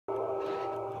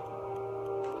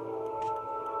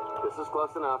This is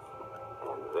close enough.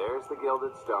 And there's the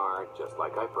Gilded Star, just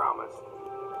like I promised.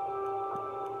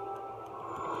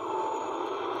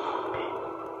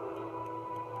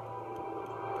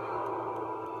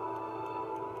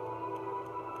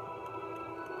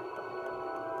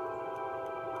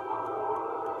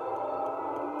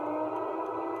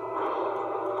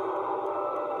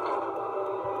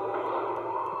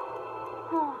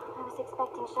 I was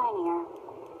expecting shinier.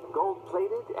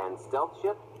 Gold-plated and stealth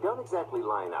ship don't exactly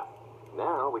line up.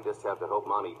 Now we just have to hope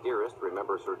Mommy Dearest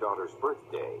remembers her daughter's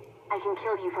birthday. I can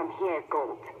kill you from here,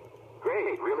 Gold.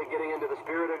 Great, really getting into the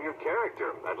spirit of your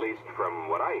character, at least from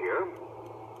what I hear.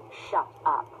 Shut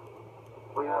up.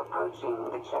 We are approaching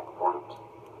the checkpoint.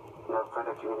 No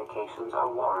further communications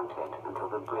are warranted until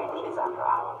the bridge is under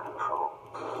our control.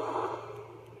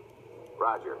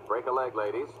 Roger. Break a leg,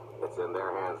 ladies. It's in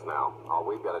their hands now. All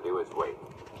we've got to do is wait.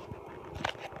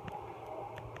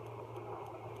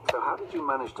 So how did you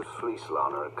manage to fleece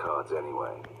Lana at cards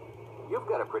anyway? You've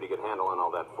got a pretty good handle on all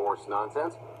that Force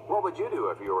nonsense. What would you do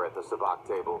if you were at the sabacc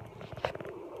table?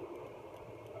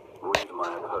 Read my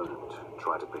opponent.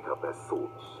 Try to pick up their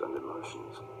thoughts and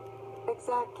emotions.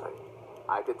 Exactly.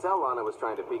 I could tell Lana was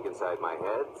trying to peek inside my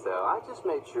head, so I just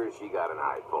made sure she got an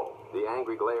eyeful. The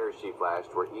angry glares she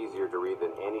flashed were easier to read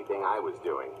than anything I was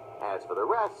doing. As for the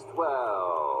rest,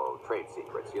 well, trade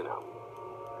secrets, you know.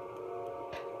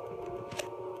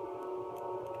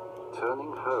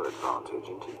 Turning her advantage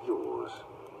into yours.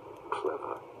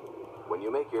 Clever. When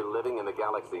you make your living in the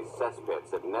galaxy's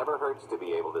cesspits, it never hurts to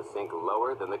be able to sink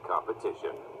lower than the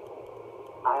competition.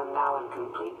 I am now in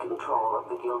complete control of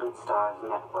the Gilded Stars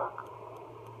network.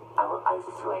 I will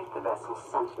isolate the vessel's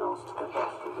sentinels to the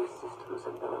best of this system's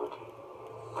ability.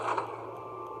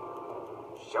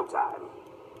 Showtime.